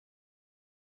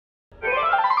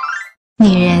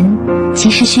女人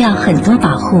其实需要很多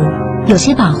保护，有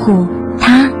些保护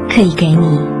她可以给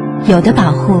你，有的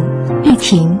保护玉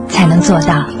婷才能做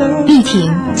到。玉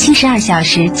婷72小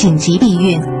时紧急避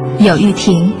孕，有玉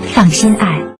婷放心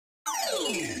爱。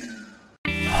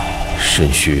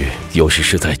肾虚有时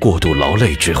是在过度劳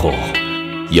累之后，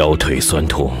腰腿酸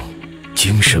痛，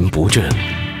精神不振，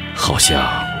好像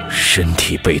身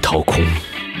体被掏空。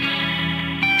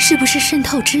是不是肾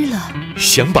透支了？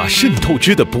想把肾透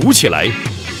支的补起来，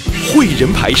汇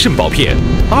仁牌肾宝片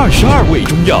，22味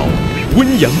中药，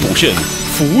温阳补肾，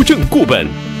扶正固本。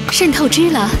肾透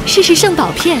支了，试试肾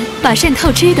宝片，把肾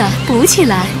透支的补起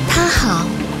来。他好，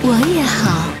我也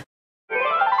好。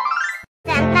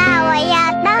长大我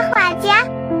要当画家，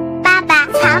爸爸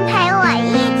常陪我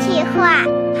一起画，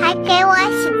还给我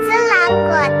喜之郎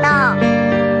果冻。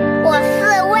我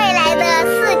是未来的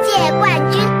世界冠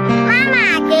军，妈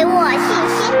妈给我信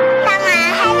心，当然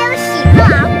还有喜之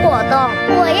郎果冻。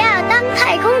我要当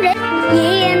太空人，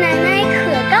爷爷奶奶可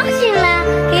高兴了，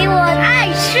给我爱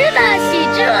吃的喜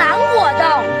之郎果冻。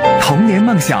童年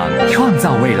梦想，创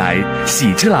造未来，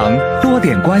喜之郎，多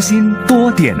点关心，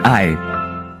多点爱。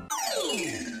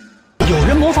有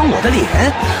人模仿我的脸，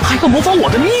还要模仿我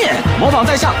的面，模仿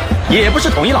在下，也不是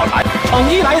统一老坛，统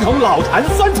一来一桶老坛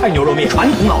酸菜牛肉面，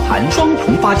传统老坛双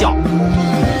重发酵，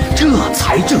这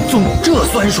才正宗，这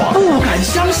酸爽，不敢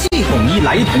相信。统一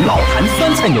来一桶老坛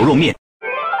酸菜牛肉面。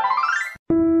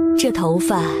这头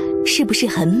发是不是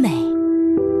很美？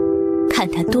看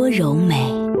它多柔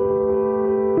美，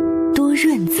多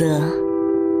润泽。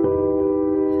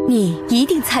你一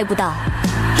定猜不到，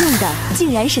用的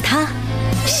竟然是它。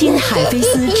新海飞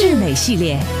丝至美系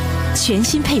列，全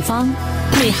新配方，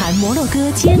内含摩洛哥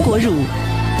坚果乳，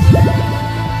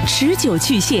持久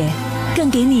去屑，更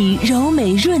给你柔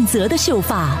美润泽的秀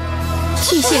发，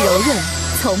去屑柔润，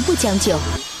从不将就。